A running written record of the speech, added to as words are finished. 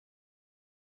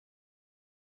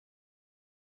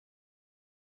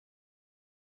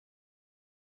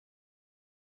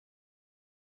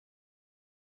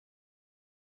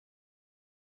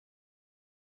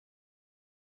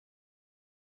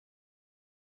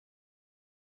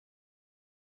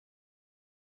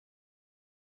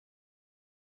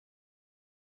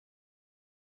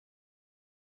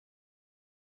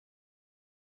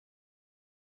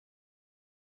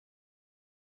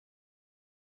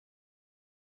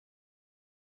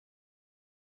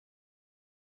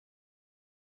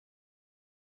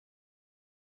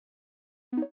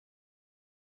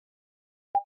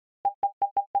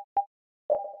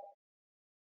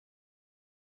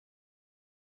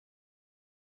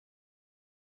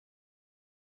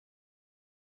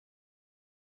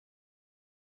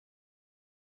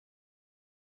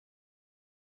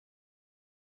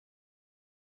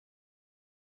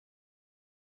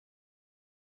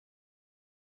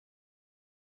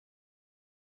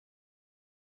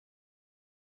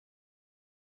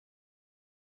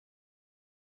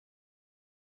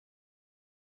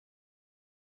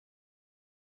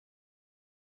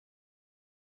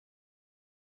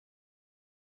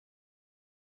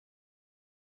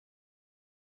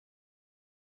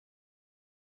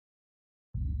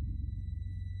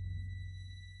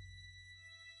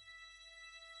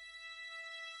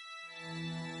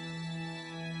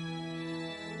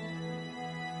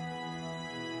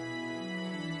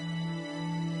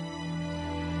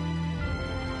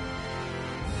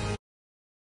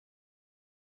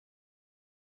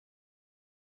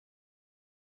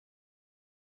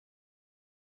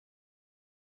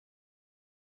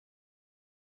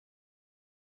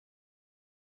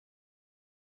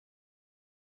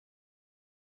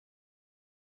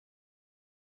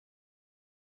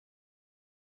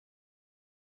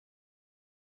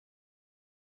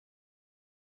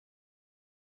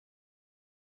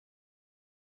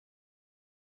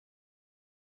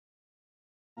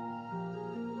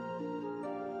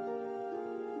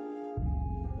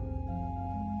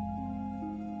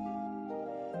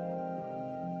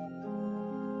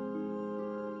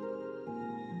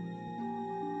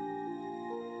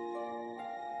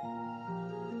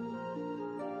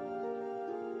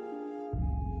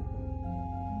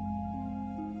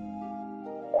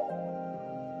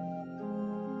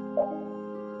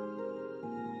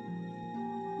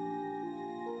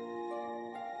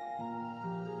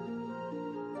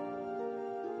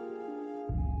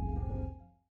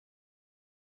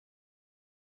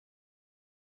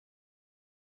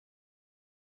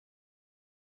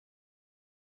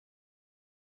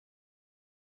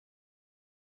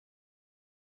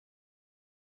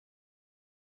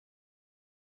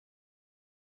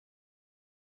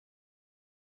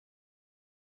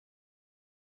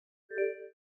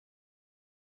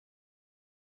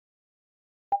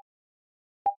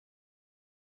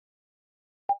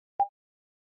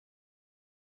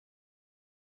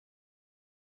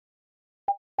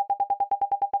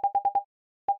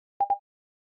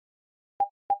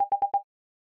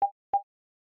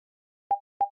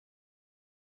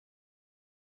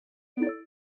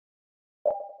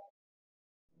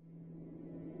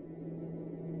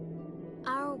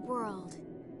our world,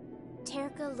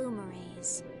 Terca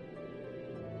Lumares.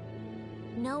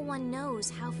 No one knows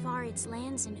how far its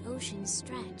lands and oceans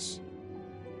stretch.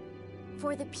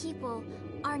 For the people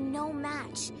are no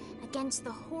match against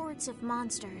the hordes of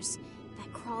monsters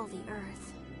that crawl the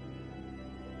earth.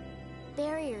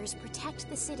 Barriers protect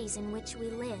the cities in which we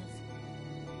live,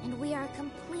 and we are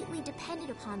completely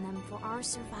dependent upon them for our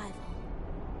survival.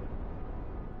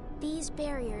 These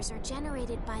barriers are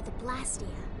generated by the Blastia.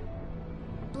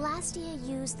 Blastia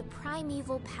use the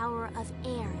primeval power of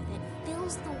air that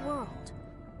fills the world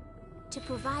to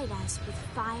provide us with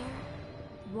fire,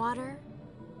 water,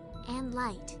 and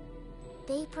light.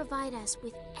 They provide us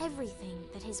with everything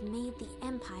that has made the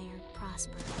Empire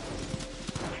prosper.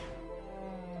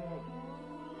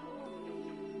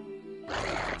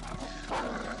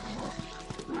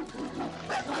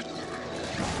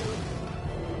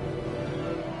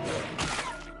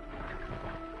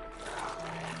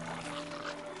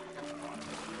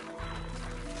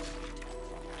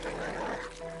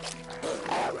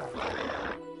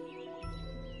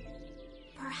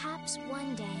 Perhaps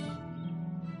one day,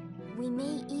 we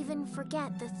may even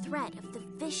forget the threat of the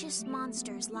vicious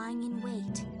monsters lying in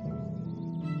wait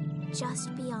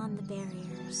just beyond the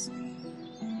barriers.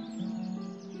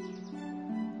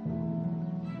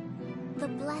 The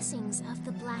blessings of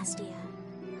the Blastia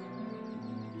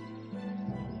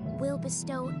will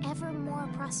bestow ever more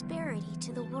prosperity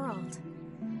to the world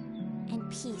and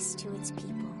peace to its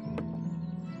people.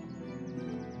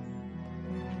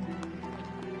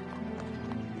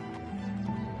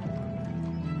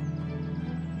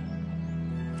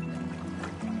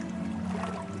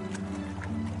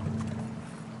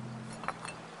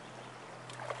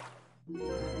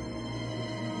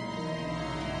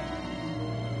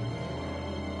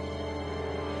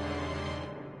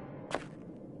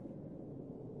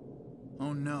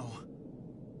 Oh no.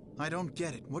 I don't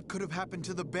get it. What could have happened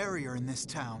to the barrier in this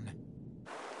town?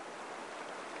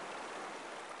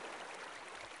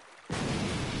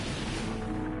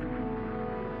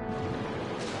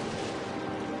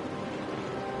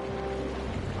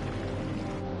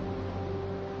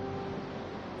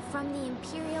 From the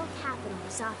Imperial capital,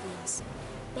 Zaphios,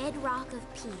 bedrock of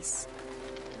peace,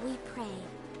 we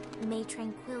pray, may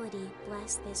tranquility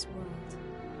bless this world.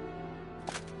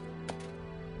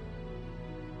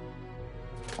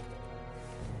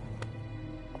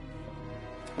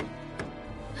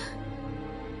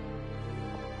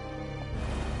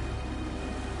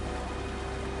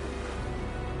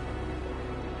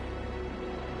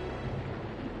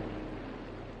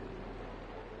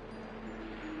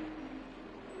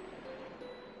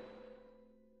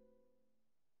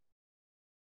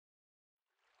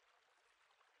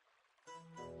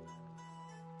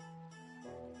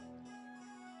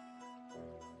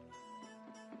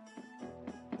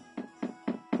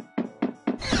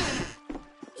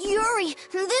 Yuri,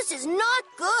 this is not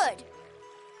good!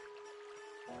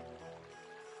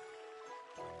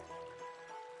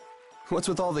 What's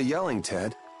with all the yelling,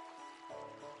 Ted?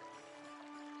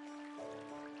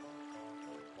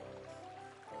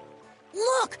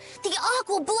 Look! The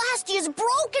Aqua Blastia is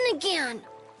broken again!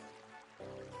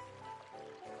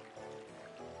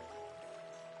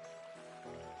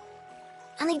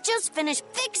 And they just finished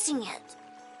fixing it.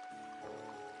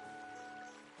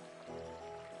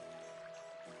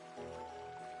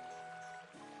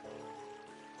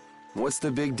 What's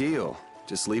the big deal?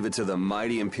 Just leave it to the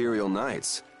mighty Imperial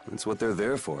Knights. That's what they're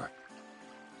there for.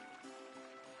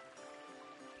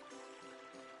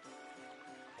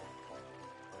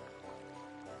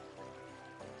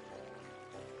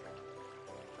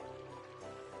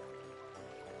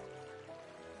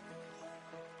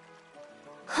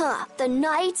 Huh, the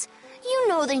Knights? You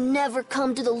know they never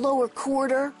come to the lower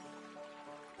quarter.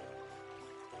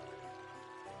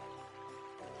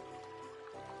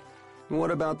 What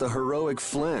about the heroic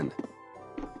Flynn?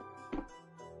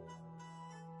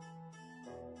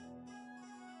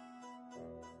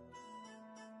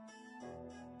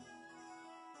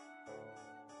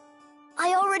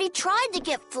 I already tried to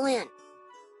get Flynn.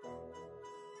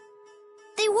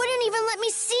 They wouldn't even let me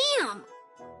see him.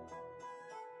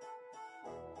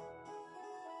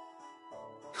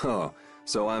 Oh,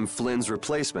 so I'm Flynn's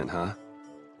replacement, huh?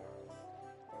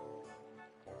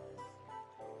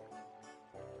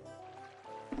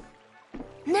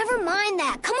 Never mind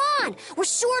that. Come on! We're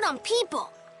short on people.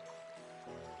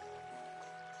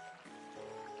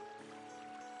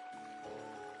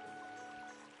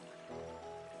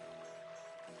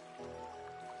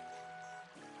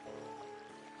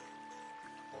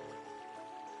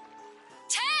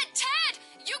 Ted!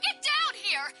 You get down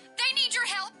here! They need your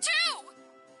help, too!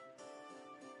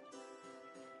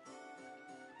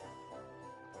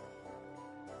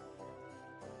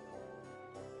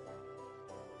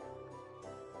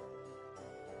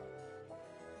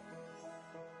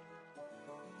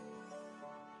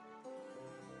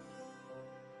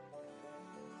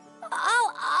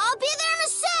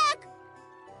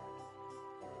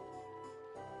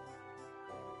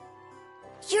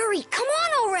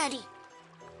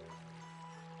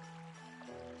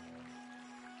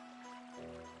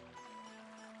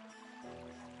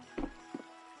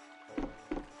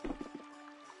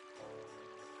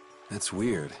 That's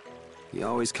weird. He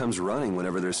always comes running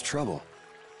whenever there's trouble.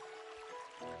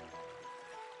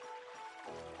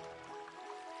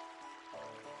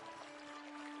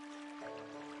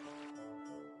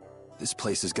 This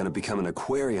place is gonna become an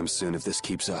aquarium soon if this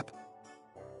keeps up.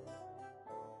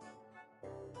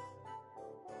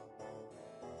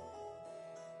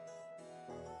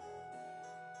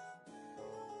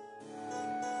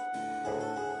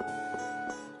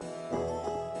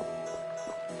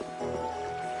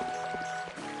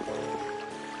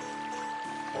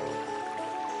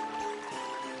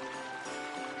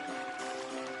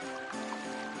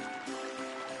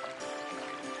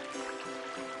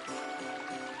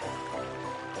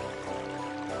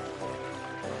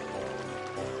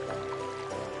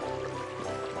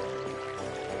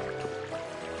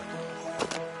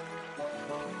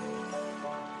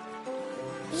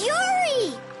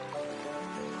 Yuri!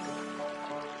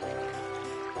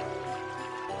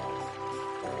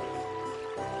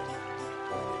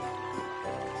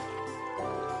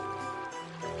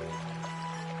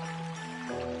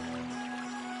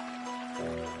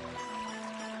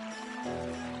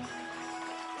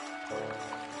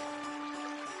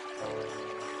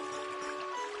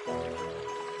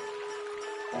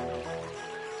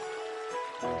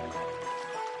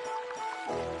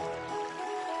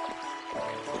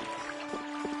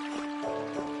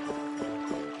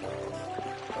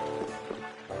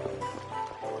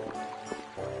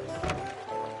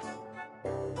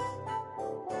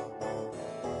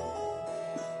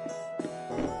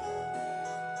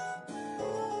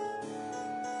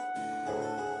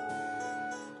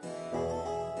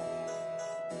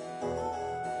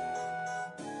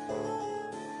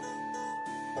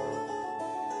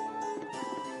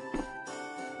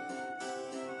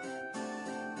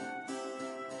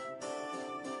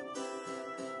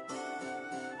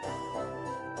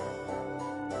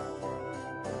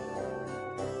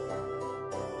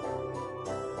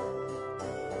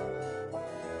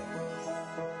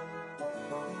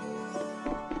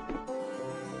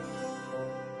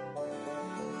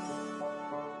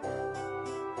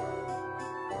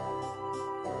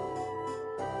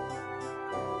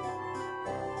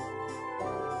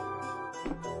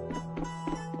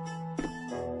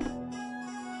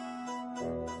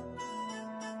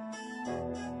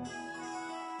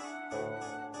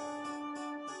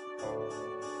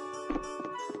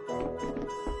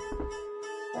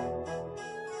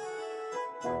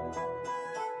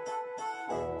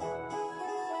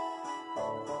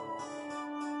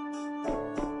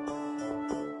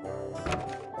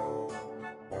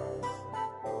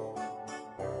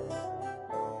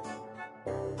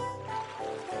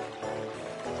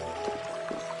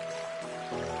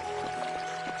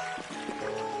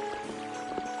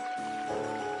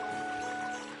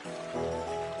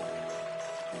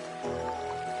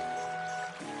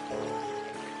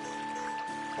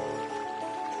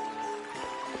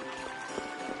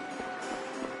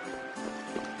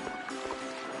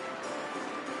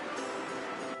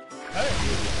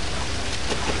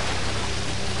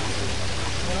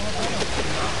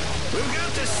 We've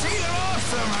got to seal it off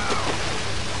somehow.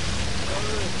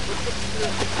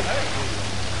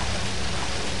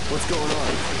 What's going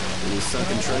on? Any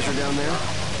sunken treasure down there?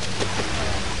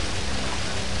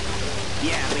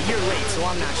 Yeah, but you're late, so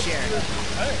I'm not sharing.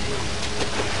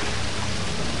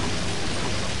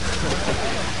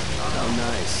 How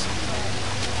nice.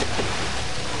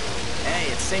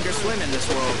 Hey, it's sink or swim in this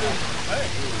world.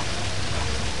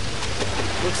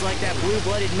 Looks like that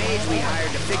blue-blooded mage we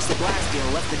hired to fix the blast deal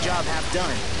left the job half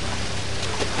done.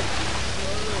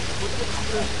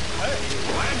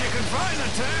 Glad you could find the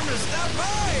time to stop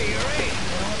by, Yuri.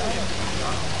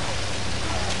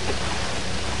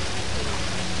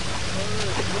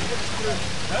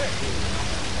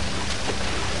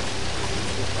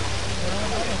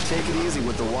 Take it easy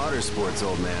with the water sports,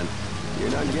 old man.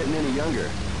 You're not getting any younger.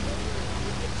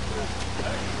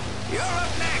 You're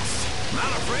up next. Not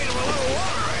afraid of a little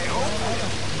water, I hope.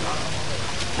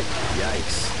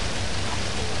 Yikes.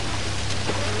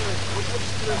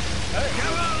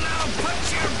 Come on now, put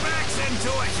your backs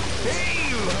into it.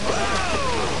 Hey,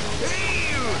 whoa!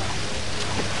 Hey!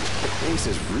 Ace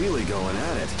is really going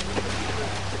at it.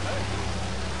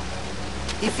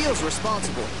 He feels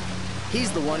responsible.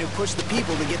 He's the one who pushed the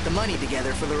people to get the money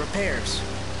together for the repairs.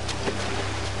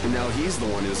 And now he's the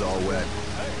one who's all wet.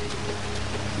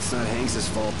 It's not Hanks's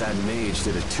fault that mage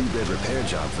did a two-bit repair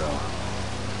job, though.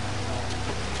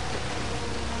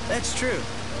 That's true.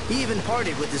 He even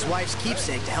partied with his wife's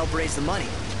keepsake to help raise the money.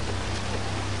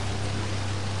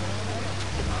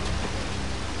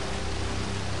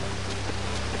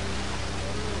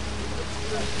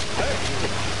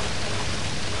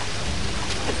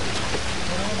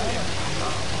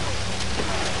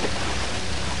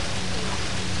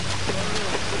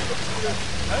 Hey,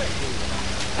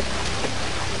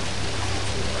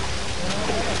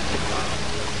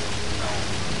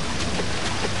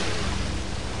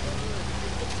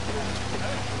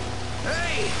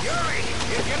 Yuri!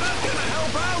 If you're not gonna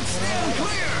help out, stand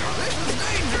clear! This is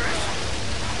dangerous!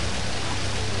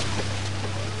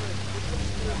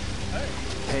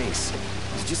 Hanks,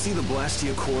 did you see the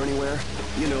Blastia core anywhere?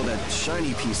 You know, that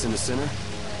shiny piece in the center?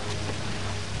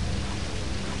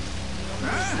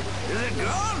 Huh? Is it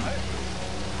gone?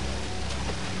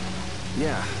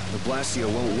 Yeah, the Blastia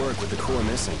won't work with the core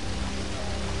missing.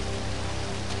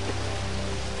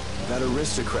 That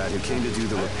aristocrat who came to do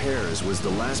the repairs was the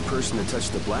last person to touch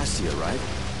the Blastia, right?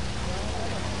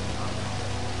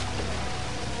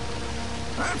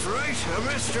 That's right,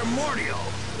 Mr. Mordio.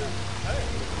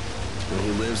 And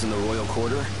he lives in the Royal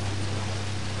Quarter?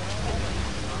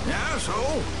 Yeah,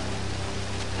 so?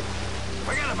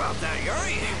 Forget about that,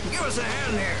 Yuri. Give us a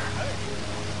hand here.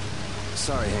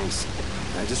 Sorry, Hanks.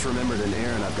 I just remembered an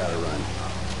errand I've got to run.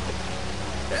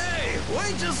 Hey,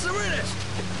 wait just a minute.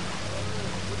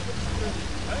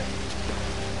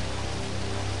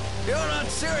 You're not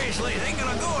seriously thinking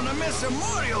of going to Mr.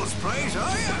 Mordio's place,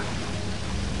 are you?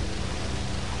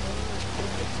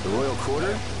 The Royal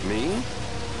Quarter? Me?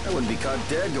 I wouldn't be caught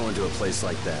dead going to a place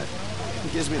like that.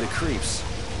 It gives me the creeps.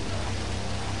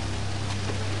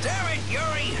 Damn it,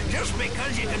 Yuri! Just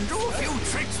because you can do a few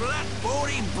tricks with that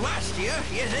Bodhi Blastia,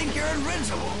 you think you're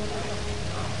invincible.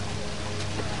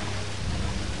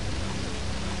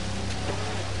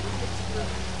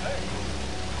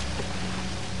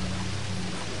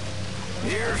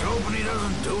 Here's hoping he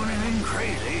doesn't do anything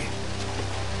crazy.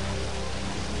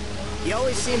 He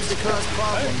always seems to cause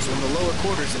problems when the lower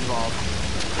quarter's involved.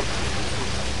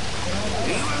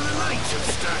 Even the Knights have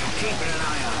started keeping an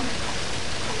eye on him.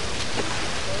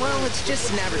 Well, it's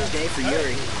just an average day for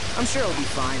Yuri. I'm sure he'll be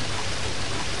fine.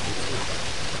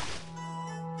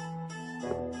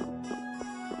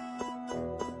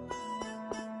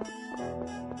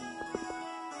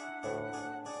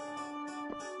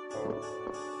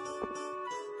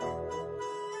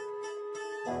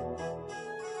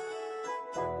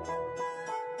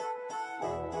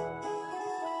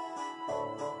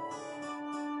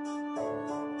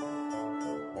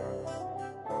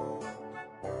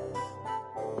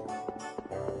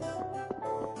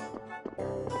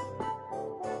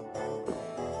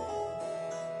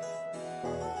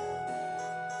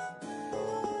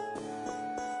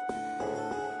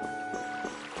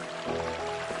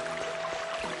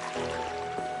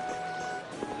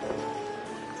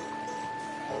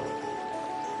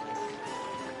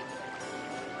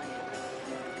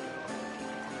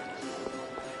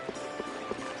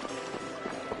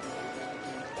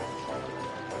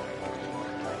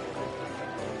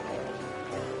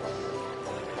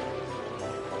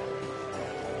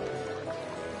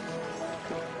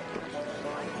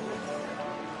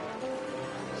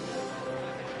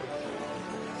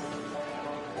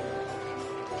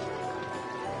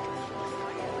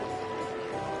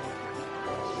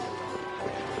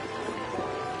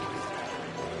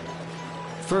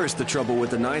 First, the trouble with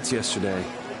the Knights yesterday.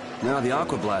 Now the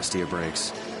Aqua Blastia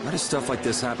breaks. Why does stuff like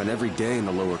this happen every day in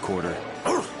the lower quarter?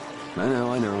 I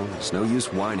know. It's no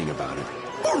use whining about it.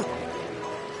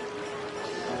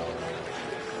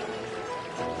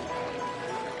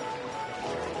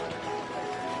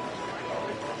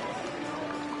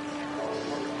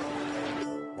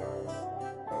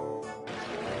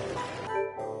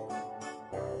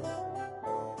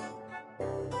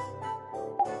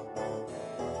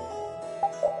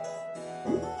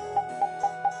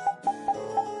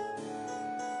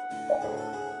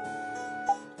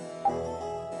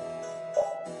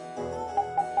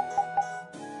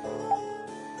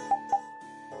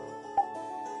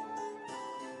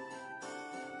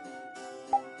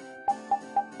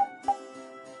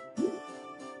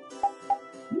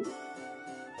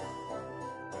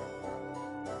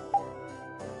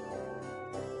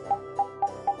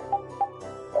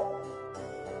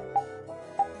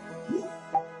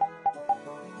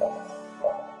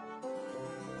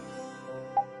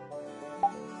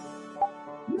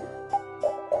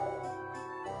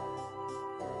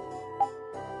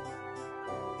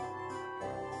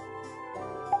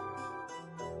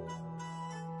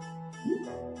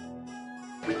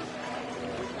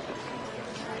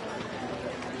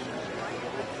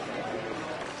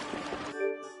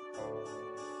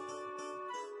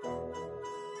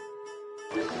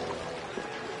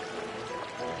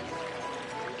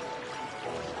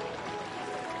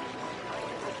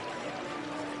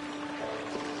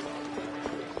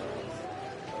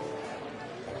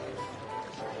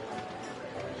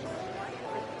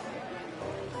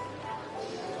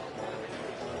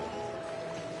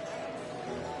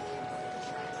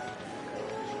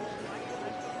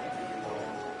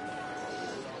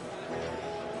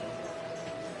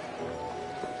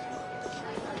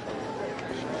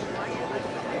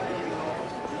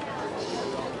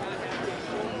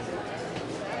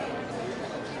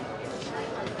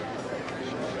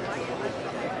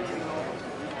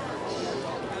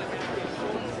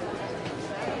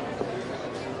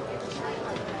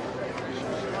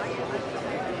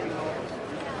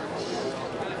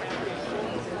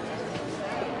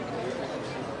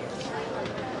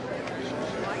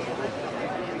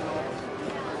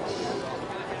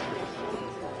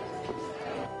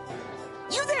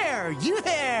 there! You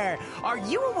there! Are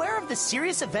you aware of the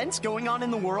serious events going on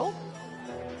in the world?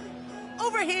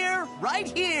 Over here, right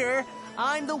here,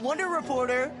 I'm the Wonder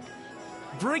Reporter,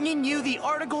 bringing you the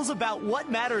articles about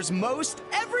what matters most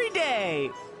every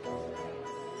day.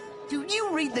 Do you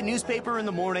read the newspaper in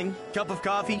the morning? Cup of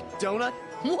coffee? Donut?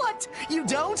 What? You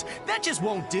don't? That just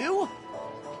won't do.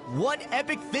 What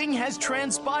epic thing has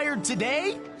transpired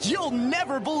today? You'll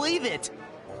never believe it.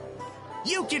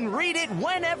 You can read it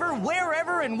whenever,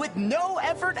 wherever, and with no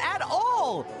effort at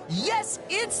all. Yes,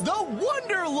 it's the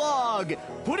Wonder Log.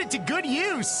 Put it to good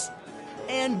use.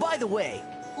 And by the way,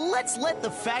 let's let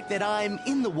the fact that I'm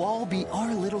in the wall be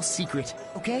our little secret,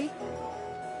 okay?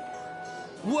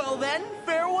 Well then,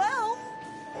 farewell.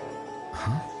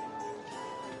 Huh?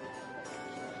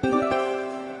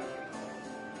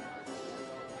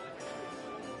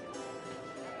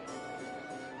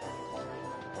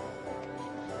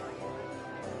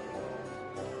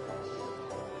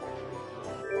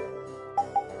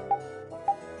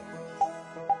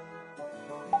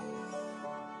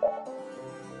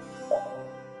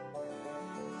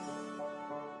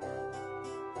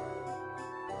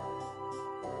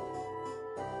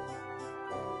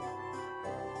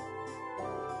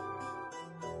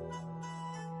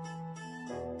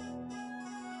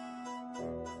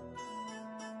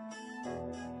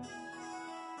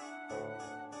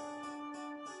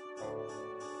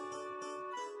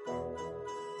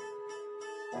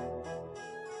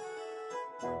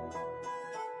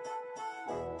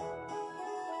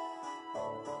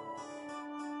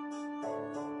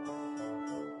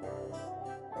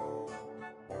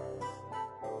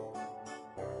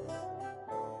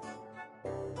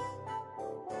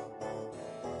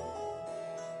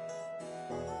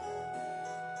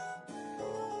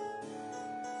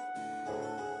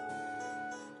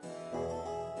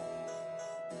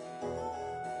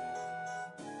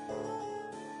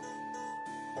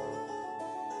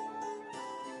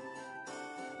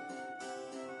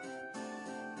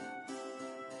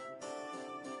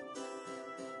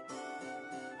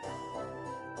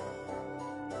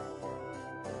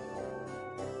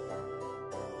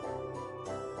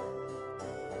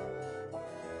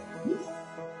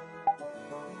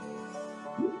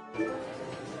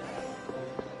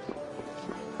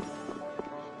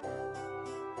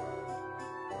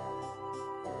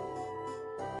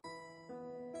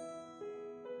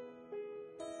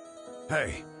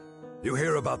 Hey, you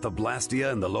hear about the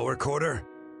Blastia in the lower quarter?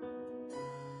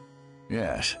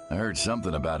 Yes, I heard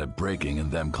something about it breaking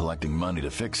and them collecting money to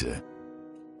fix it.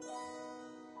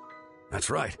 That's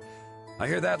right. I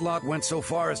hear that lot went so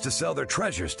far as to sell their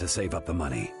treasures to save up the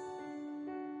money.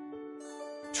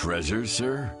 Treasures,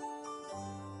 sir?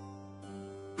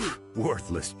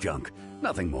 Worthless junk.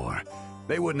 Nothing more.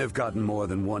 They wouldn't have gotten more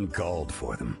than 1 gold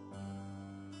for them.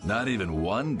 Not even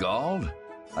 1 gold?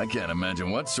 I can't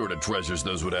imagine what sort of treasures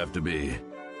those would have to be.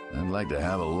 I'd like to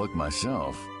have a look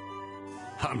myself.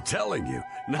 I'm telling you,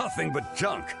 nothing but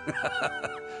junk.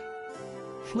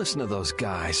 Listen to those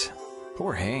guys.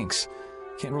 Poor Hanks.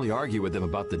 Can't really argue with them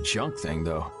about the junk thing,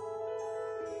 though.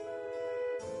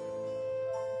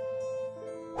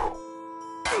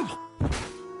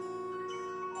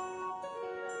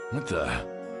 What the?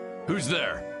 Who's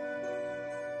there?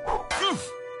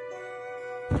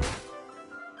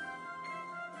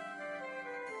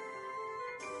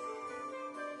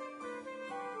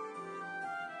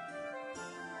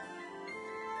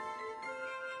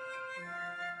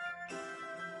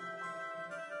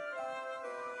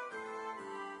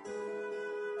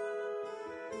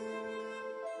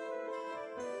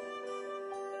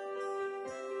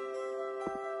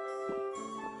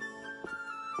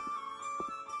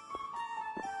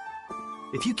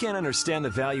 If you can't understand the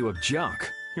value of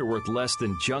junk, you're worth less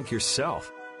than junk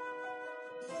yourself.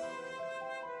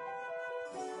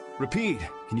 Repeat,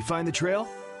 can you find the trail?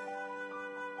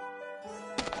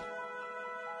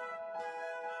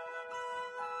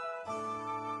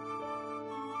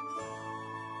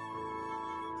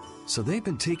 So they've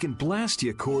been taking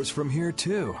Blastia cores from here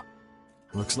too.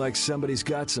 Looks like somebody's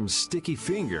got some sticky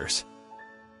fingers.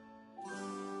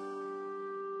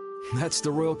 That's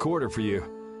the royal quarter for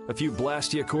you. A few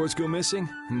Blastia cores go missing,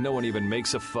 no one even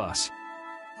makes a fuss.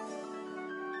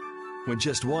 When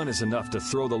just one is enough to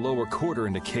throw the lower quarter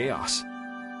into chaos.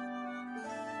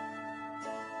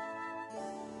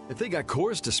 If they got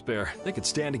cores to spare, they could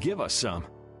stand to give us some.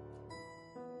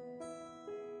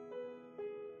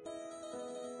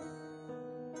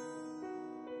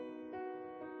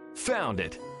 Found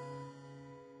it!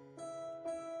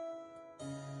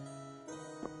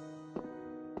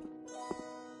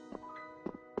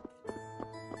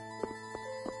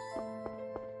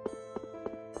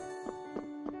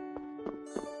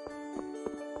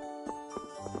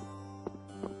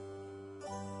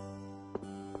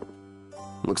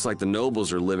 Looks like the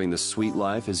nobles are living the sweet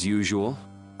life as usual.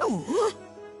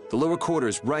 The lower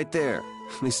quarter's right there.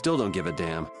 They still don't give a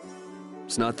damn.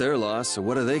 It's not their loss, so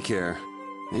what do they care?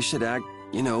 They should act,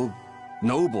 you know,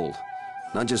 noble.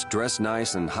 Not just dress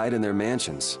nice and hide in their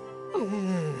mansions.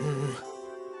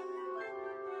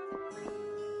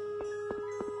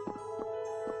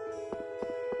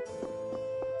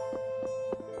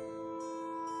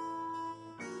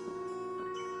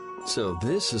 So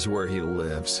this is where he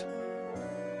lives.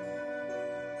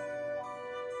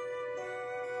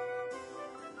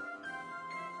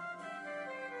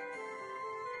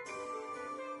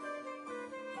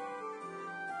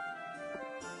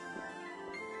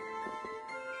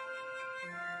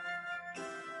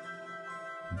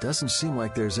 Doesn't seem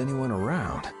like there's anyone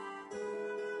around.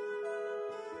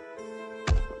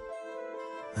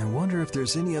 I wonder if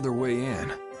there's any other way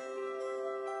in.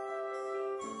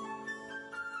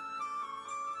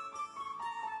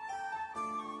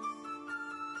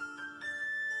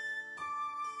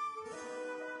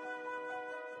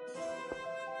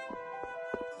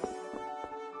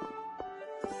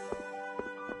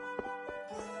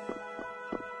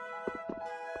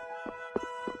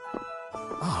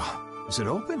 Ah, is it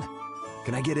open?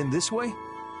 Can I get in this way?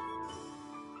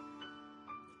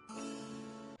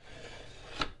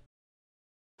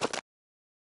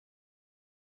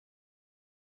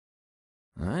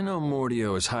 I know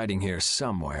Mordio is hiding here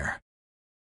somewhere.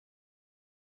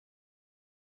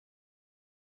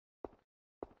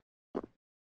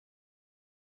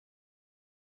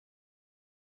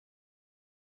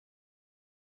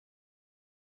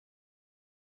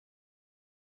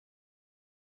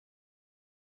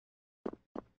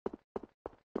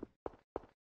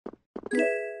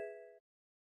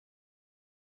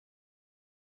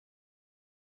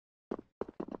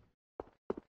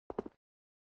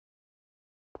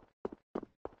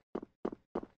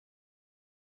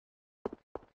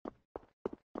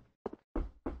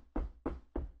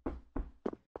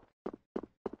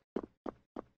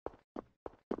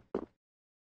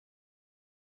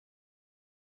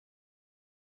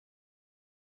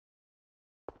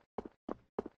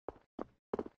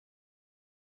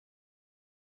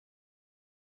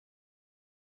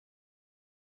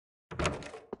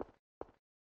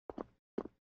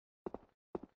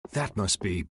 That must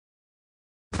be...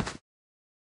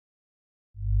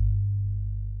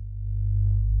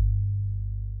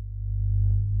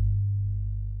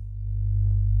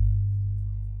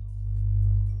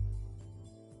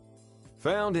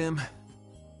 Found him.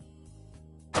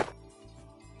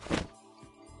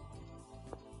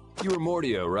 You were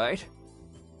Mordio, right?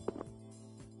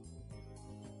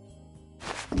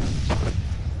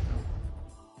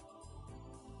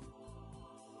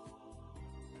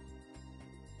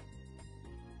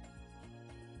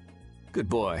 Good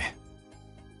boy.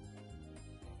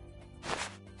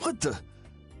 What the?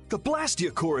 The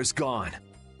Blastia core is gone.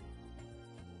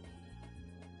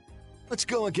 Let's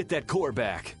go and get that core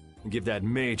back, and give that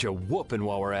mage a whooping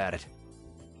while we're at it.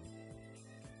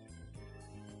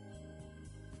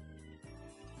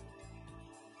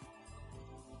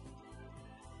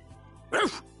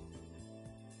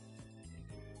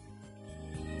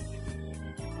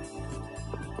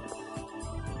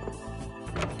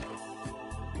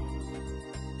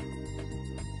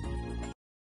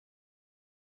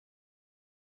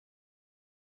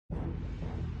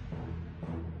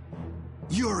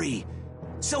 Yuri!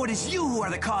 So it is you who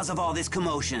are the cause of all this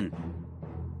commotion!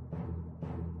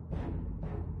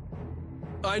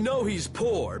 I know he's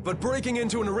poor, but breaking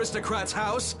into an aristocrat's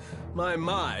house?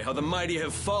 My, how the mighty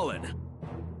have fallen.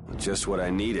 Just what I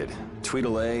needed.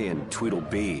 Tweedle A and Tweedle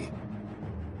B.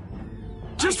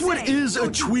 Just what is a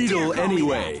Tweedle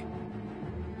anyway?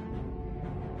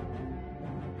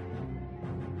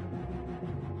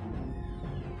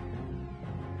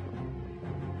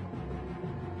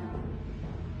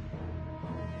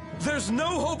 There's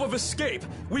no hope of escape!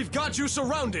 We've got you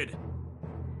surrounded!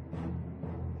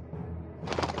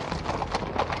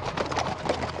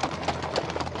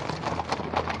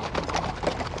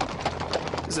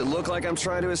 Does it look like I'm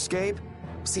trying to escape?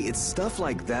 See, it's stuff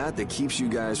like that that keeps you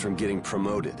guys from getting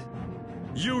promoted.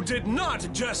 You did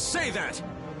not just say that!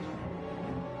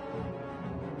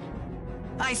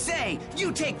 I say,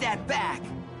 you take that back!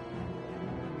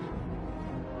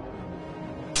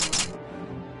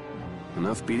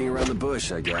 Enough beating around the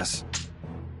bush, I guess.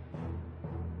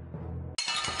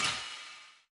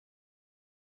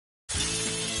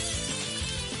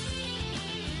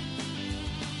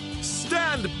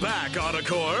 Stand back,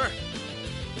 Autocore!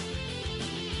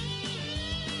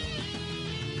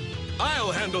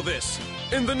 I'll handle this,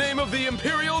 in the name of the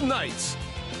Imperial Knights!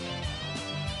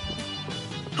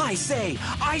 I say,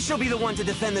 I shall be the one to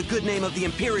defend the good name of the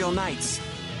Imperial Knights.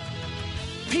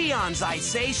 Peons, I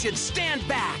say, should stand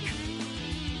back.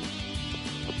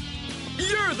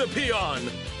 You're the peon!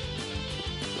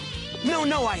 No,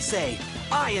 no, I say.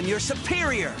 I am your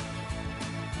superior.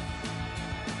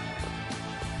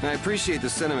 I appreciate the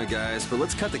sentiment, guys, but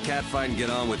let's cut the catfight and get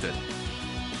on with it.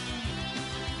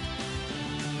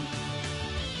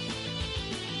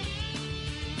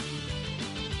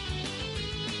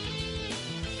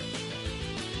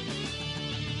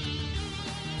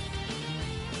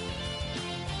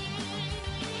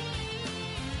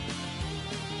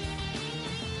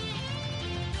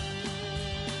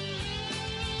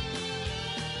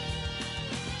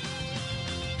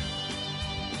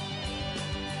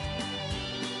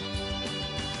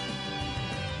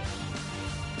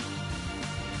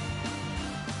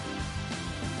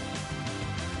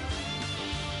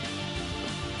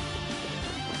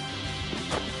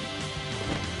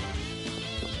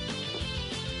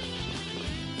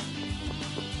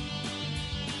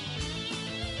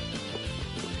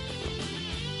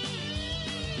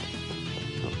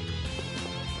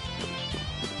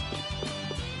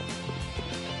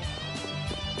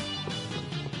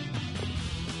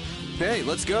 Hey,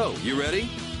 let's go. You ready?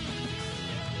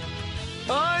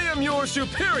 I am your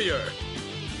superior!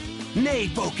 Nay,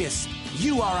 Focus.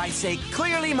 You are, I say,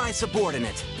 clearly my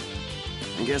subordinate.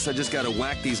 I guess I just gotta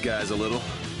whack these guys a little.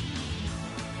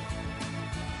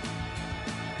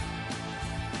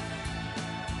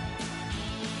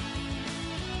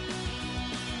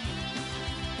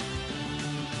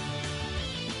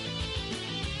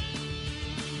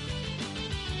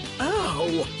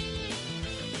 Ow!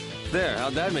 There,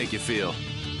 how'd that make you feel?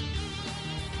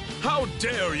 How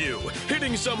dare you!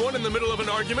 Hitting someone in the middle of an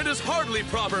argument is hardly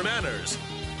proper manners!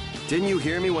 Didn't you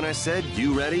hear me when I said,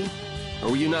 you ready? Or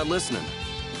were you not listening?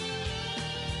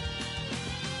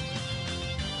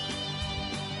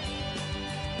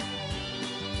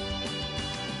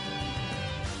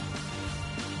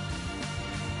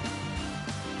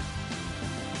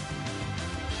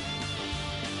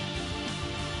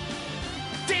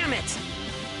 Damn it!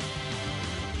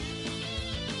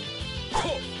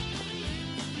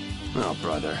 Oh,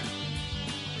 brother.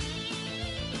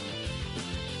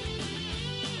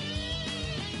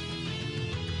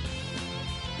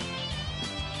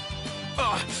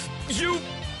 You...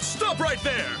 Stop right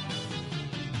there!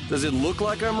 Does it look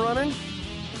like I'm running?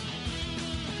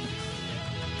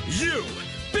 You!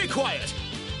 Be quiet!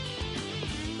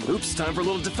 Oops, time for a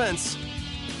little defense.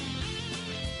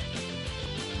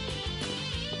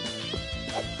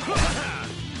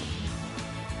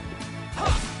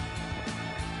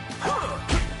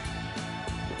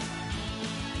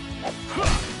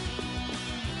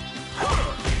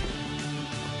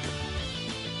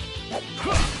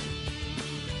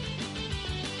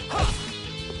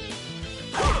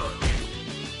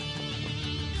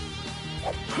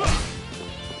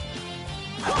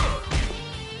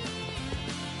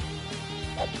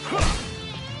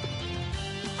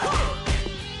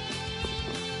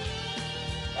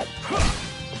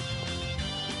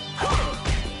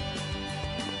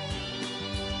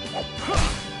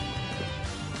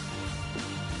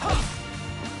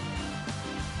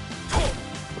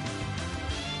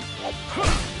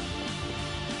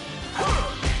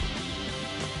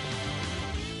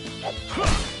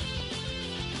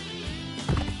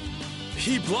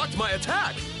 He blocked my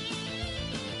attack!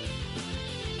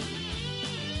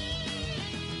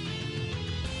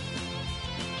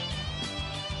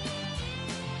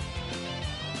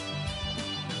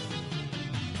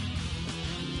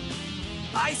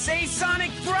 I say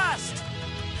Sonic Thrust!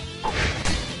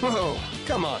 Whoa,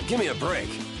 come on, give me a break.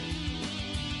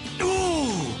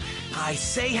 Ooh! I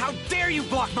say, how dare you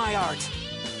block my art!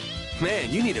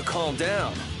 Man, you need to calm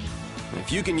down.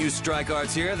 If you can use strike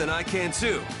arts here, then I can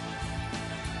too.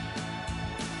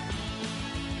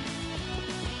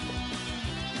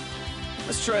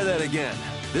 Let's try that again.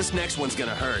 This next one's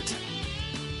gonna hurt.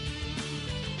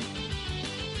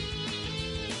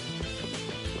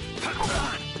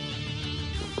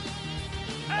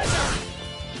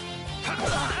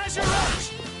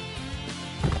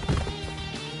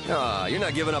 Ah, you're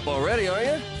not giving up already, are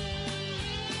you?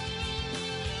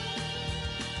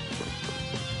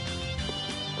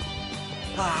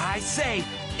 I say,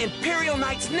 Imperial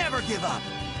Knights never give up!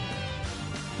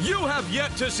 You have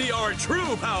yet to see our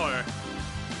true power!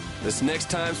 This next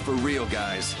time's for real,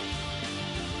 guys.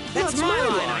 That's my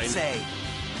line, I say!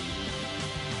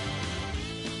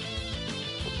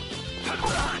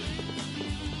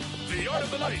 The Art of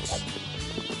the Knights!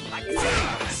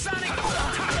 Sonic!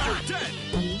 You're dead!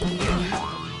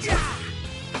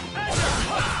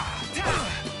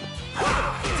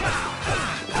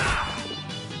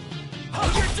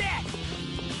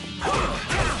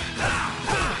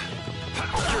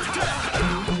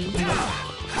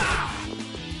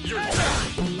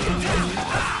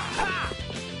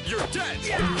 dead!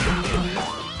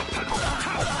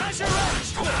 Azure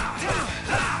Edge!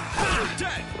 You're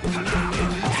dead!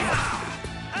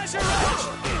 Azure Edge!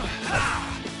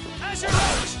 Azure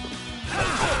Edge!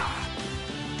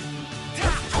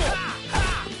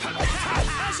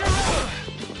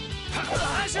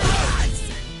 Azure Edge!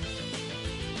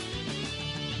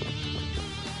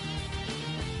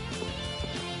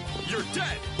 You're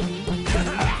dead!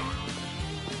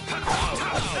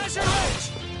 Azure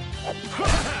Edge!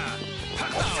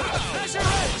 Azure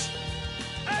Edge!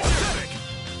 Azure!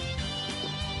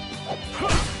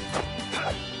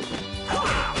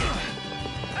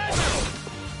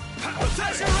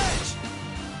 Azure Edge!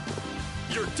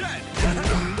 You're dead!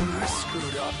 I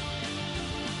screwed up.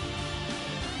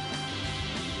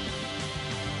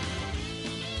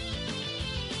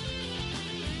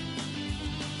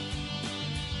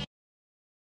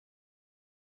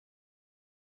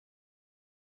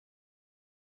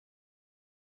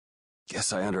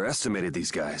 Guess I underestimated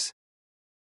these guys.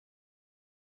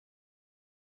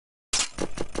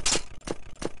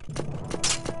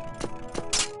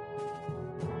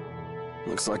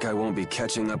 Looks like I won't be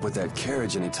catching up with that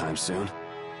carriage anytime soon.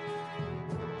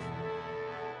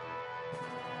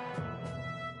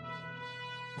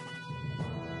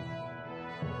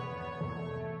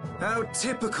 How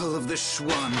typical of the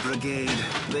Schwann Brigade.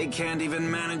 They can't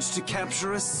even manage to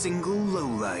capture a single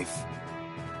lowlife.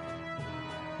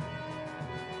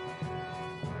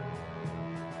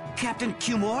 Captain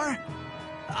Cumore?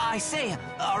 I say,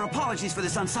 our apologies for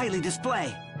this unsightly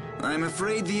display. I'm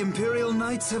afraid the Imperial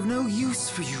Knights have no use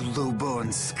for you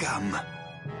low-born scum.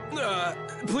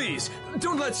 Please,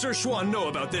 don't let Sir Schwann know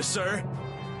about this, sir.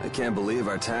 I can't believe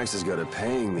our taxes go to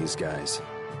paying these guys.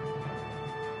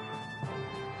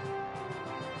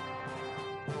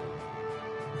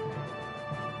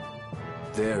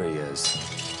 There he is.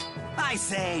 I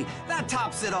say, that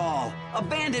tops it all.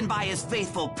 Abandoned by his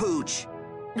faithful pooch.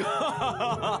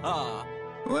 Well,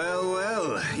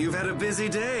 well, you've had a busy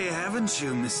day, haven't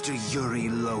you, Mr. Yuri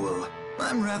Lowell?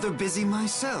 I'm rather busy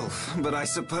myself, but I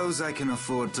suppose I can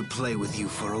afford to play with you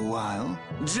for a while.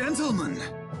 Gentlemen!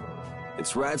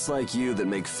 It's rats like you that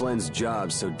make Flynn's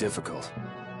job so difficult.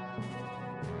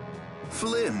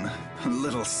 Flynn, a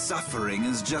little suffering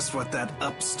is just what that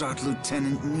upstart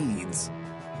lieutenant needs.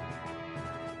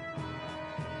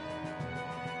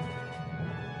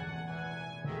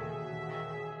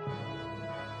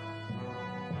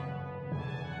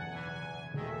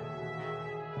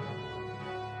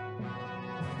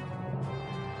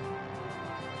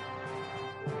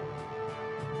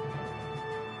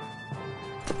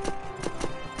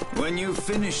 When you've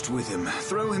finished with him,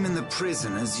 throw him in the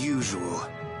prison as usual.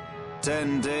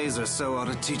 10 days or so ought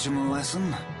to teach him a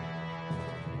lesson.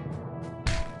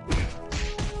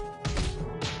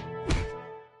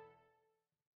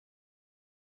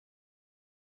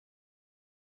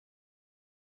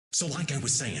 So like I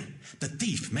was saying, the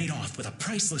thief made off with a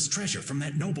priceless treasure from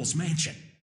that noble's mansion.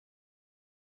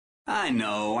 I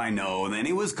know. Then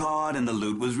he was caught and the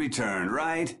loot was returned,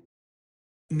 right?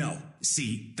 No,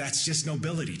 see, that's just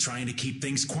nobility trying to keep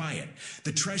things quiet.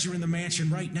 The treasure in the mansion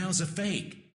right now is a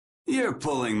fake. You're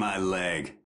pulling my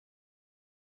leg.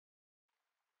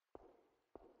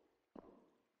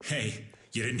 Hey,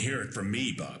 you didn't hear it from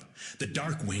me, bub. The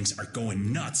Dark Wings are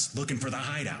going nuts looking for the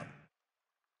hideout.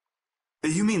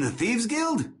 You mean the Thieves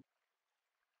Guild?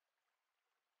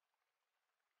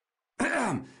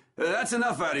 That's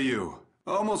enough out of you.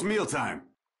 Almost mealtime.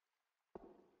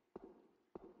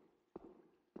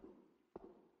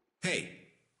 Hey,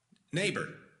 neighbor,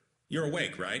 you're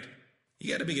awake, right?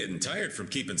 You gotta be getting tired from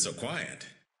keeping so quiet.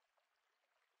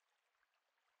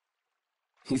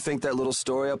 You think that little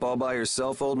story up all by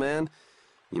yourself, old man?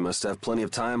 You must have plenty of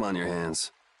time on your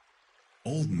hands.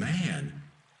 Old man?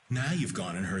 Now you've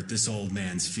gone and hurt this old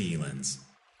man's feelings.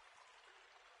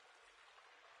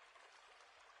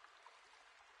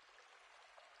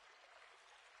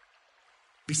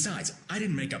 Besides, I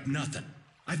didn't make up nothing.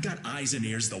 I've got eyes and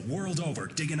ears the world over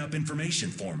digging up information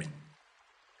for me.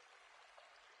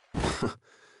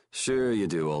 Sure you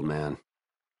do, old man.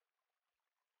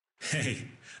 Hey,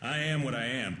 I am what I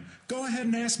am. Go ahead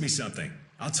and ask me something.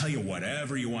 I'll tell you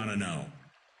whatever you want to know.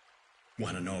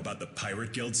 Want to know about the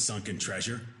Pirate Guild's sunken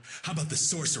treasure? How about the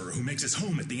sorcerer who makes his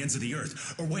home at the ends of the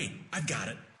earth? Or wait, I've got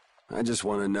it. I just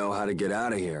want to know how to get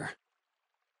out of here.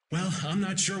 Well, I'm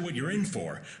not sure what you're in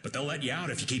for, but they'll let you out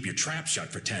if you keep your trap shut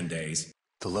for 10 days.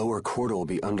 The lower quarter will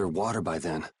be underwater by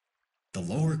then. The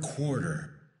lower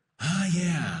quarter? Ah,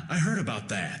 yeah, I heard about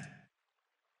that.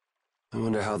 I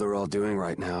wonder how they're all doing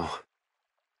right now.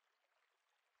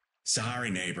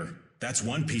 Sorry, neighbor. That's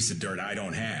one piece of dirt I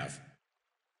don't have.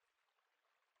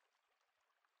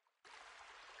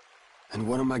 And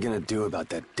what am I gonna do about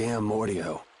that damn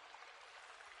Mordio?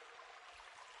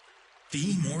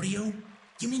 The Mordio?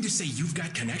 You mean to say you've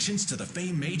got connections to the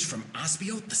famed mage from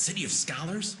Ospio, the city of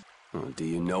scholars? Oh, do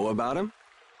you know about him?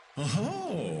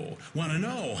 Oh, wanna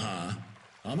know, huh?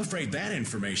 I'm afraid that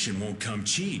information won't come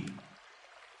cheap.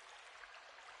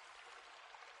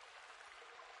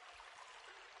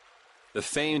 The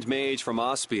famed mage from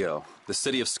Ospio, the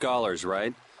city of scholars,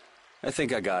 right? I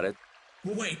think I got it.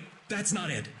 Well, wait, that's not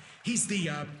it. He's the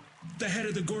head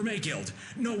of the Gourmet Guild.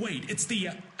 No, wait, it's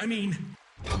I mean...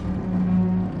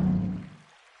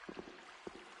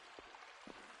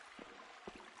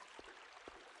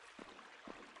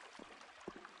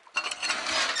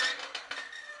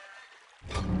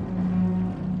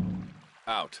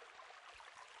 Out.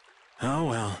 Oh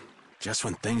well, just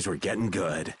when things were getting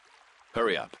good.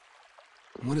 Hurry up.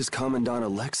 What is Commandant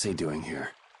Alexei doing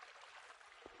here?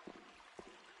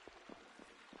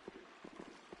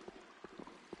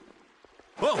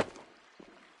 Whoa!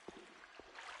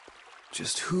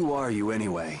 Just who are you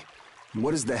anyway?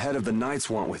 What does the head of the Knights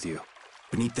want with you?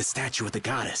 Beneath the statue of the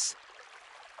goddess.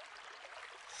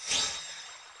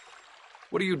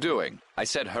 What are you doing? I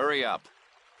said hurry up.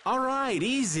 All right,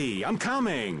 easy. I'm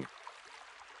coming.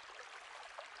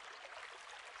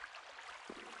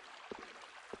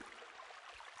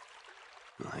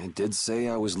 I did say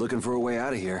I was looking for a way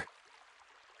out of here.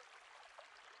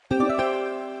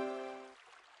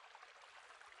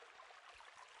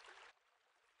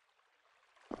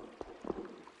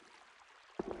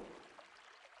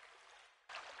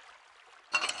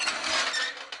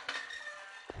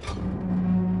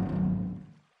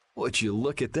 Would you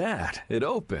look at that? It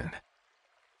opened.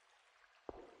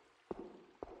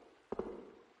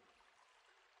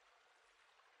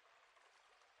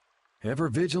 Ever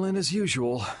vigilant as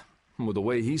usual. With the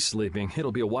way he's sleeping,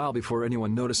 it'll be a while before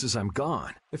anyone notices I'm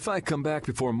gone. If I come back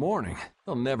before morning,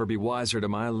 they'll never be wiser to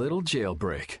my little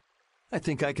jailbreak. I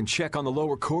think I can check on the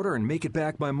lower quarter and make it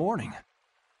back by morning.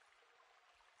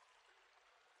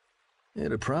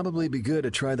 It'd probably be good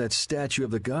to try that statue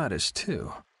of the goddess,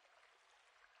 too.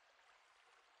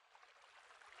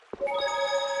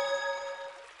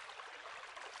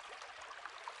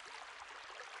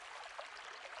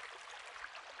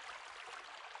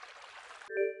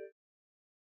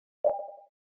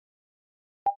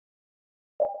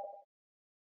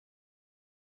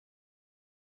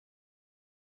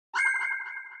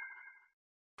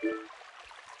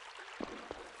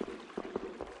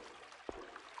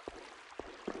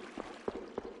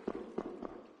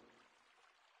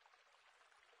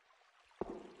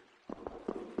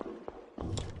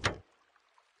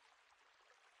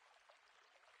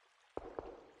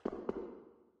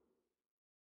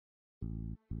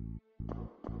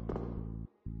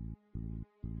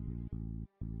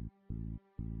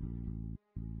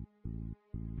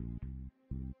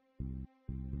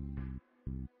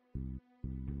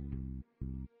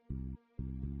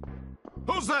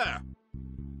 Who's there?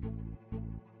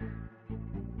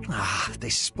 Ah, they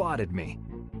spotted me.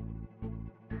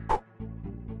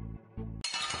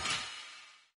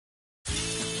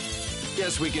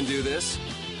 Guess we can do this.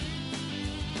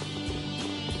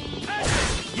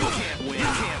 You can't win. You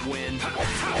can't win.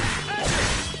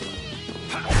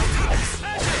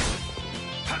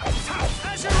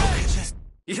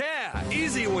 Yeah,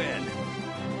 easy win.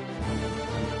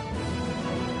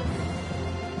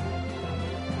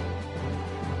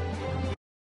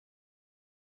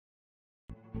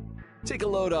 Take a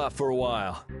load off for a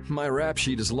while. My rap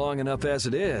sheet is long enough as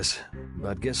it is,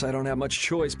 but guess I don't have much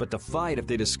choice but to fight if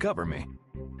they discover me.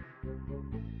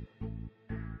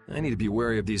 I need to be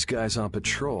wary of these guys on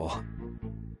patrol.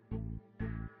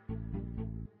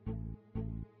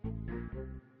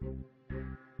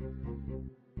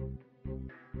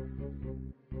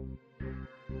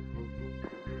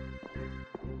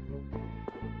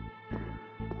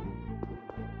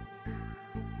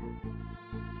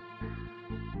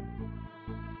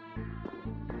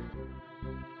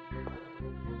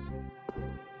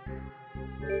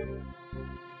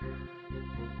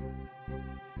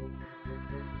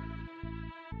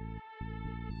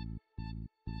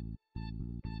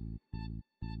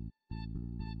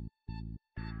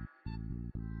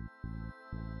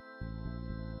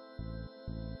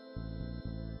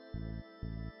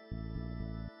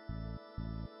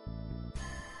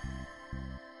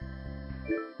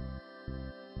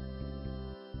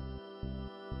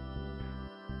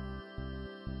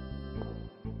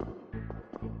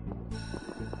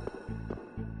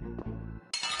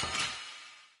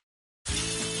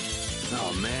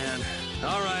 Oh, man.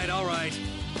 All right, all right.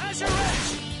 Azure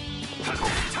Edge!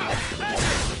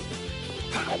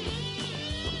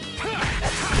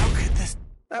 How could this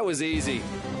That was easy.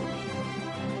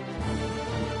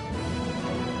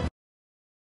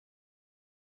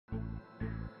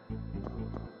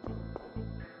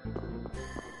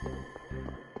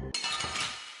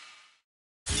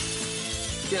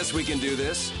 Guess we can do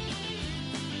this.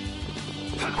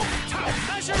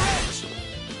 Measure Ridge!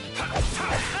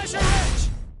 Measure Ridge!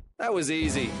 That was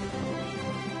easy.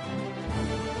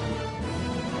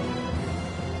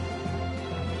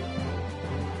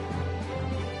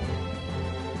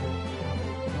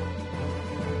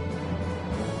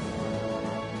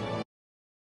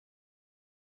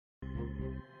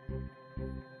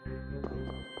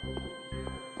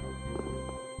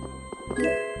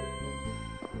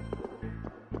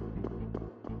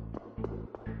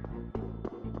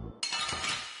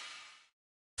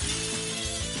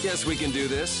 Guess we can do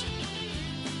this.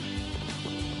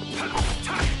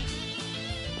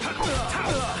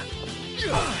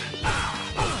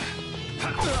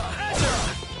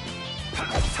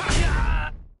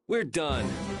 We're done.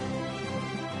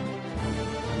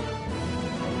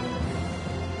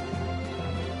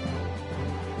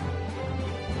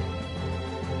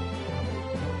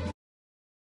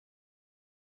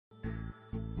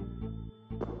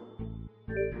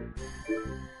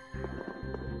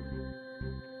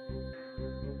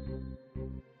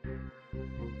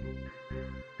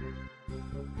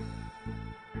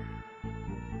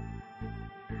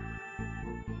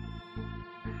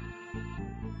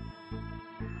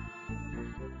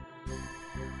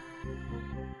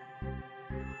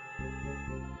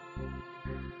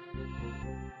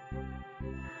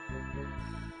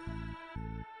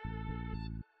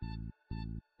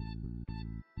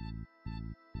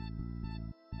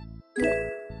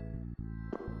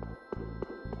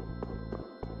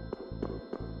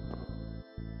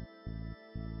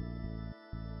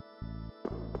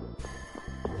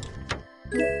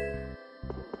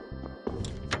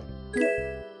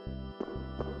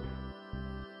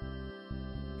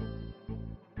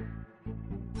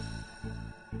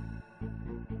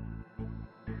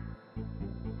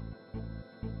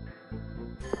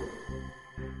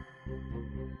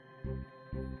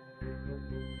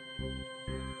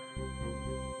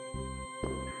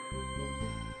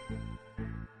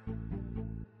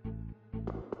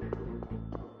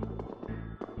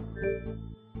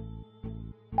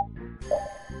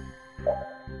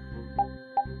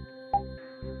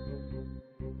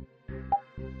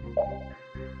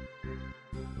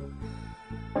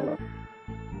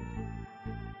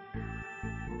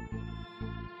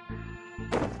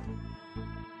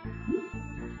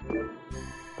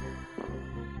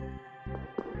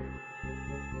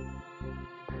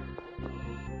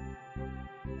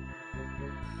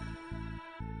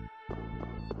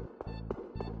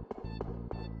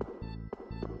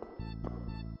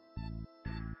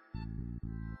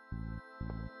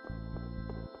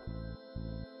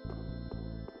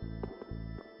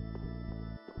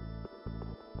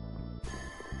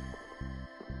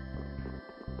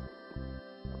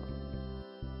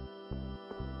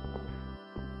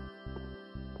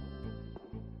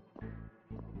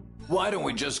 Why don't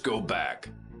we just go back?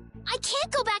 I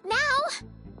can't go back now!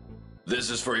 This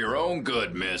is for your own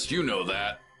good, miss. You know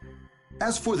that.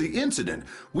 As for the incident,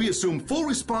 we assume full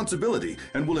responsibility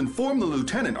and will inform the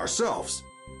lieutenant ourselves.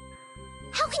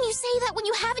 How can you say that when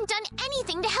you haven't done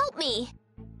anything to help me?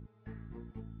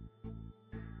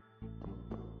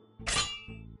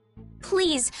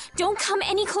 Please, don't come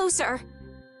any closer.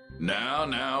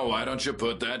 Now, why don't you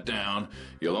put that down?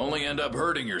 You'll only end up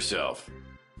hurting yourself.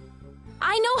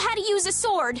 I know how to use a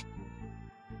sword.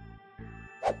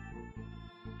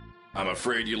 I'm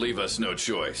afraid you leave us no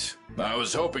choice. I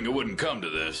was hoping it wouldn't come to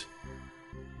this.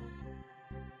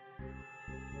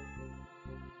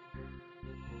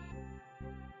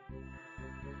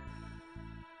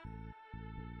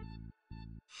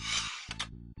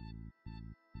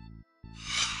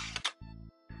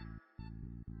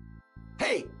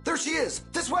 Hey, there she is!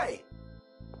 This way!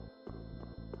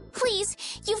 Please,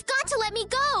 you've got to let me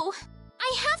go!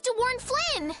 I have to warn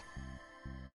Flynn!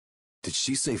 Did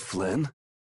she say Flynn?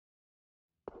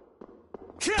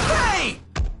 Hey!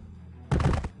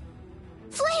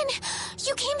 Flynn,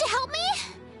 you came to help me?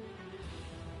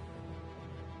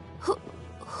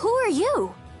 Who are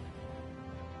you?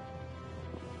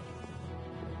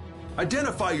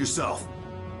 Identify yourself!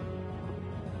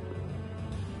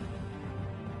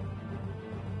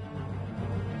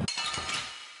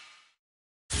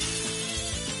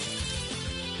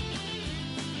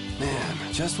 Man,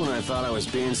 just when I thought I was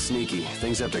being sneaky,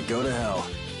 things have to go to hell.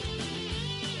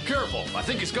 Careful, I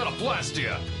think he's got a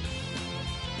Blastia.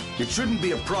 It shouldn't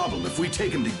be a problem if we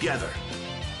take him together.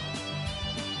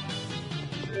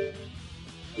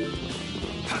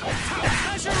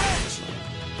 Azure Edge!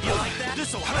 You like that?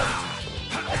 This'll hurt!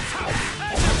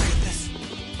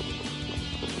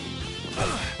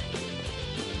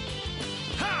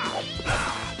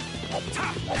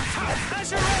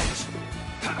 Azure Edge!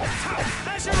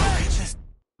 Azure Edge!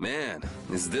 Man,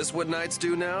 is this what knights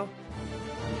do now?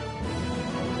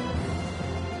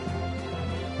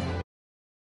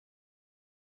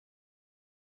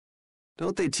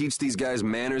 Don't they teach these guys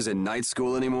manners in night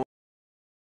school anymore?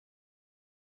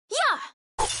 Yeah!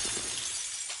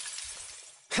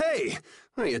 Hey!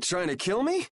 Are you trying to kill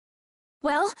me?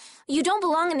 Well, you don't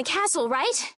belong in the castle,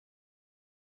 right?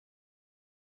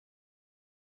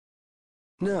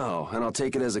 No, and I'll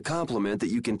take it as a compliment that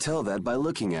you can tell that by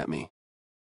looking at me.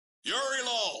 Yuri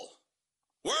Lowell,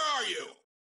 where are you?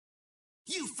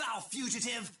 You foul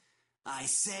fugitive! I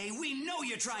say, we know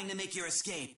you're trying to make your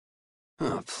escape.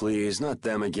 Oh, please, not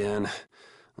them again.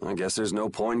 I guess there's no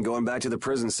point in going back to the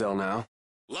prison cell now.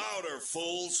 Louder,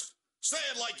 fools. Say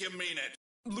it like you mean it.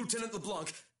 Lieutenant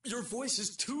LeBlanc, your voice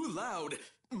is too loud.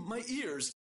 My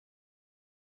ears.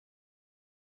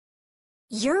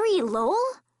 Yuri Lowell?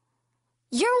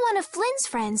 You're one of Flynn's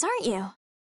friends, aren't you?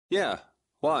 Yeah,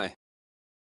 why?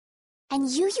 And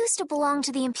you used to belong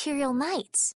to the Imperial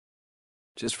Knights.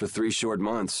 Just for 3 short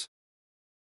months.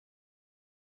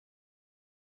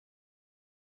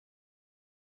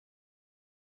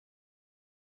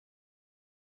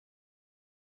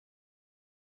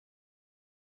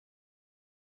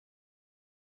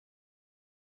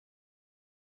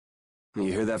 You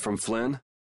hear that from Flynn?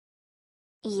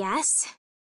 Yes.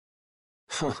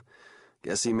 Huh.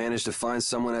 Guess he managed to find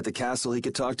someone at the castle he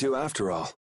could talk to after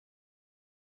all.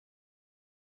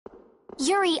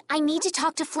 Yuri, I need to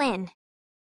talk to Flynn.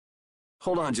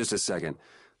 Hold on just a second.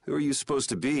 Who are you supposed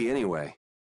to be, anyway?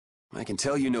 I can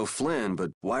tell you know Flynn,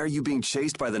 but why are you being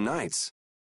chased by the Knights?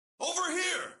 Over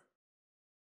here!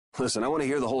 Listen, I want to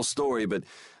hear the whole story, but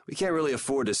we can't really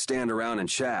afford to stand around and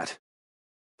chat.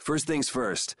 First things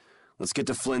first, let's get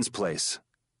to Flynn's place.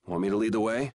 Want me to lead the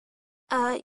way?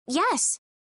 Yes.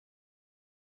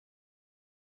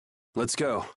 Let's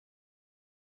go.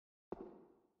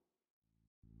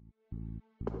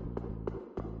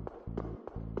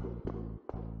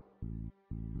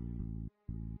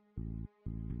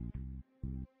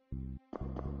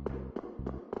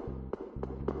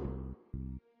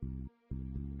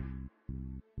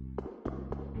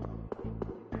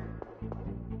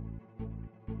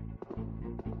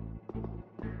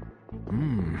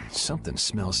 Something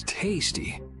smells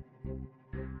tasty.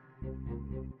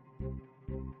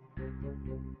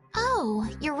 Oh,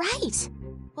 you're right.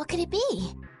 What could it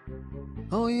be?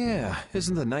 Oh yeah,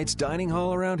 isn't the Knights dining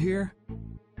hall around here?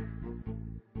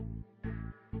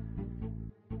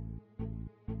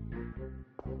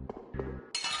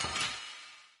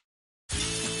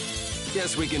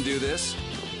 Guess we can do this.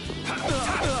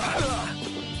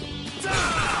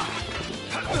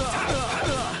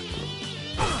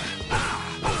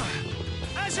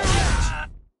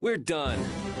 We're done.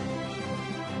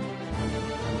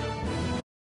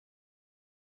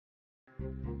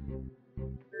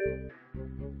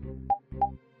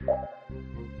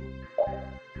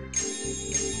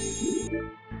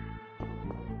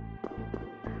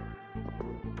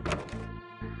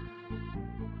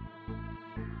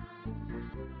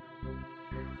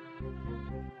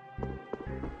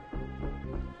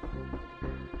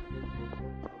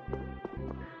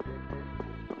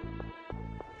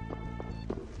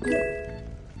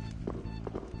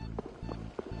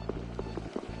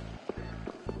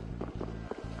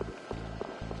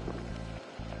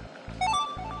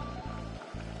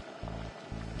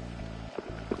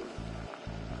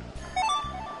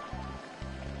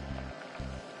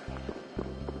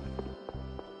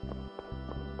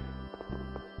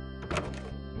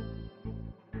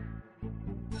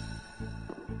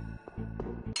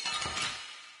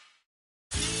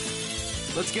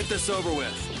 Let's get this over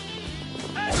with.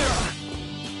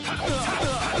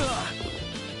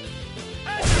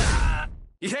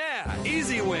 Yeah,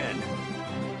 easy win.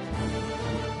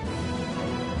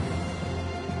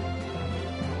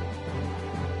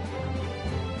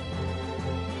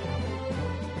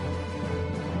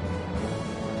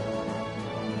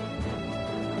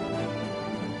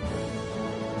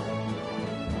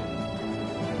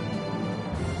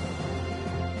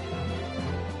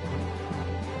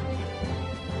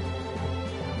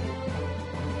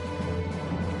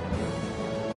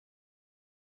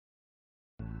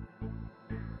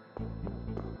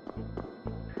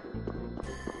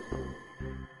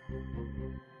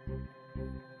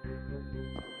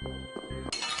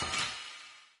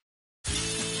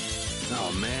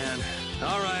 Oh, man.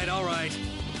 All right, all right.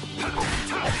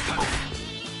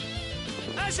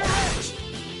 Treasure Ridge!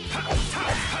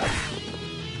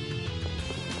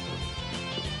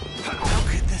 How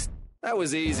could this... That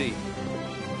was easy.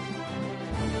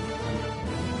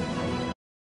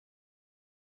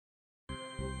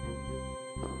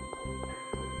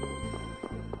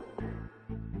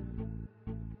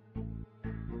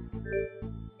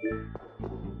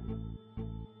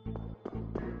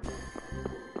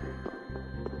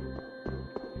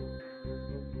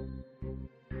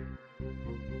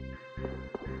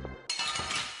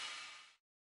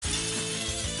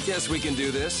 Guess we can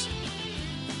do this.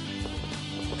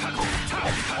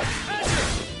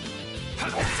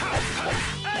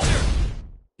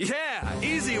 Yeah,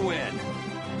 easy win.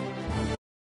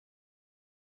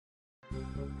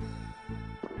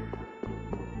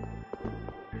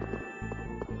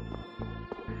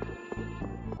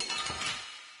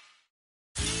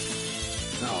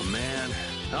 Oh man.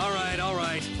 All right, all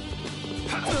right.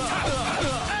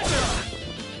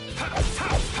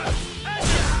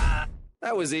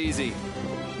 That was easy.